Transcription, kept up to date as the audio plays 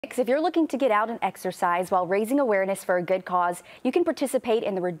If you're looking to get out and exercise while raising awareness for a good cause, you can participate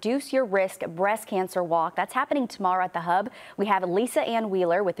in the Reduce Your Risk Breast Cancer Walk. That's happening tomorrow at the Hub. We have Lisa Ann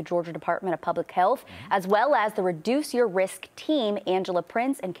Wheeler with the Georgia Department of Public Health, as well as the Reduce Your Risk team, Angela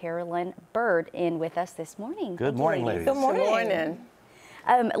Prince and Carolyn Bird, in with us this morning. Good morning, ladies. Good morning. Good morning.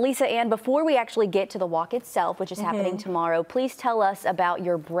 Lisa Ann, before we actually get to the walk itself, which is happening tomorrow, please tell us about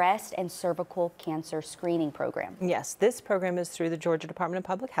your breast and cervical cancer screening program. Yes, this program is through the Georgia Department of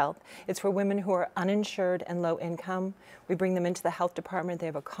Public Health. It's for women who are uninsured and low income. We bring them into the health department. They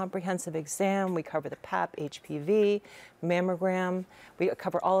have a comprehensive exam. We cover the PAP, HPV, mammogram. We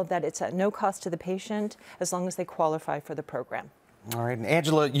cover all of that. It's at no cost to the patient as long as they qualify for the program. All right, and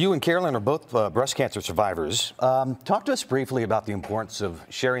Angela, you and Carolyn are both breast cancer survivors. Talk to us briefly about the importance of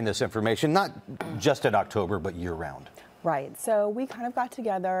sharing this information, not just in October, but year-round. Right. So we kind of got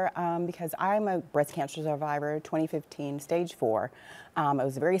together because I'm a breast cancer survivor, 2015, stage 4. I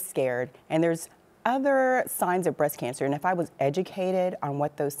was very scared, and there's other signs of breast cancer, and if I was educated on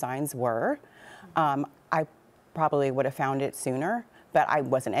what those signs were, I probably would have found it sooner, but I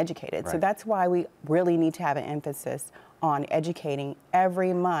wasn't educated. Right. So that's why we really need to have an emphasis on educating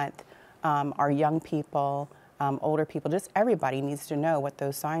every month our young people, older people, just everybody needs to know what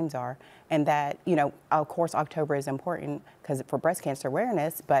those signs are. And that, you know, of course, October is important because for breast cancer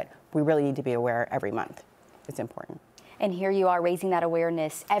awareness, but we really need to be aware every month. It's important. And here you are raising that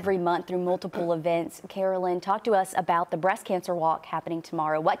awareness every month through multiple events. Carolyn, talk to us about the breast cancer walk happening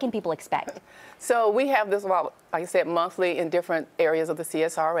tomorrow. What can people expect? So we have this walk, like I said, monthly in different areas of the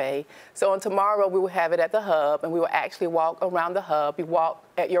CSRA. So on tomorrow, we will have it at the Hub, and we will actually walk around the Hub. You walk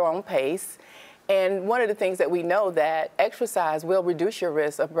at your own pace. And one of the things that we know that exercise will reduce your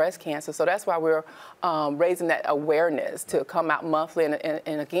risk of breast cancer. So that's why we're raising that awareness to come out monthly.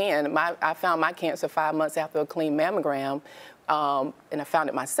 And again, I found my cancer 5 months after a clean mammogram. And I found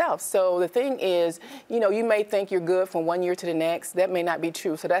it myself. So the thing is, you know, you may think you're good from one year to the next. That may not be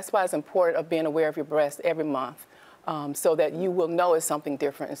true. So that's why it's important of being aware of your breast every month. So that you will know if something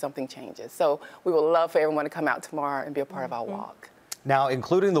different and something changes. So we would love for everyone to come out tomorrow and be a part of our walk. Now,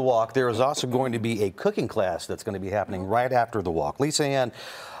 including the walk, there is also going to be a cooking class that's going to be happening right after the walk. Lisa Ann,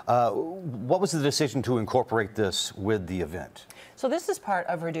 what was the decision to incorporate this with the event? So this is part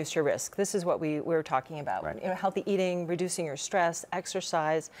of Reduce Your Risk. This is what we were talking about. Right. You know, healthy eating, reducing your stress,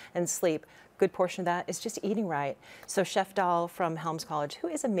 exercise, and sleep. Good portion of that is just eating right. So Chef Dahl from Helms College, who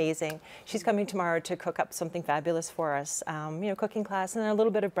is amazing, she's coming tomorrow to cook up something fabulous for us. You know, cooking class and a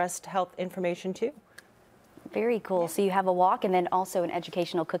little bit of breast health information too. Very cool. So you have a walk and then also an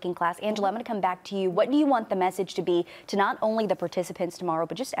educational cooking class. Angela, I'm going to come back to you. What do you want the message to be to not only the participants tomorrow,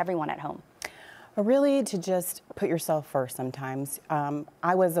 but just everyone at home? Really to just put yourself first sometimes.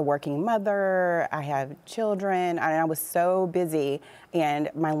 I was a working mother, I have children, and I was so busy, and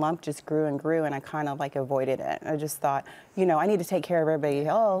my lump just grew and grew, and I kind of like avoided it. I just thought, you know, I need to take care of everybody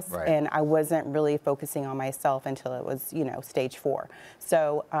else, right. And I wasn't really focusing on myself until it was, you know, stage 4.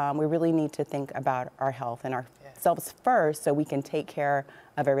 So we really need to think about our health and ourselves first so we can take care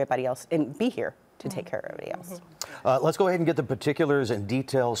of everybody else and be here to take care of everybody else. Let's go ahead and get the particulars and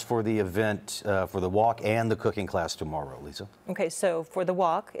details for the event, for the walk and the cooking class tomorrow, Lisa. Okay, so for the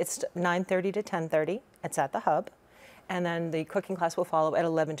walk, it's 9:30 to 10:30. It's at the Hub. And then the cooking class will follow at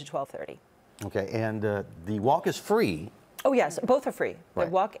 11 to 12:30. Okay, and the walk is free. Oh yes, both are free. Right.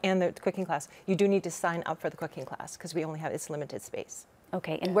 The walk and the cooking class. You do need to sign up for the cooking class because we only have, it's limited space.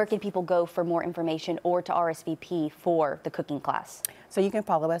 Okay, and where can people go for more information or to RSVP for the cooking class? So you can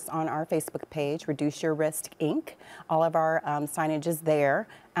follow us on our Facebook page, Reduce Your Risk Inc. All of our signage is there.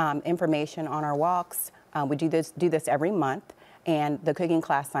 Information on our walks. We do this every month, and the cooking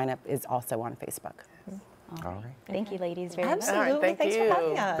class sign up is also on Facebook. All right. Thank you, ladies, very much. Absolutely. All right, thank Thanks you. for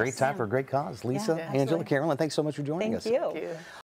having us. Great time for a great cause. Lisa, Angela, Carolyn, thanks so much for joining us. Thank you. Thank you.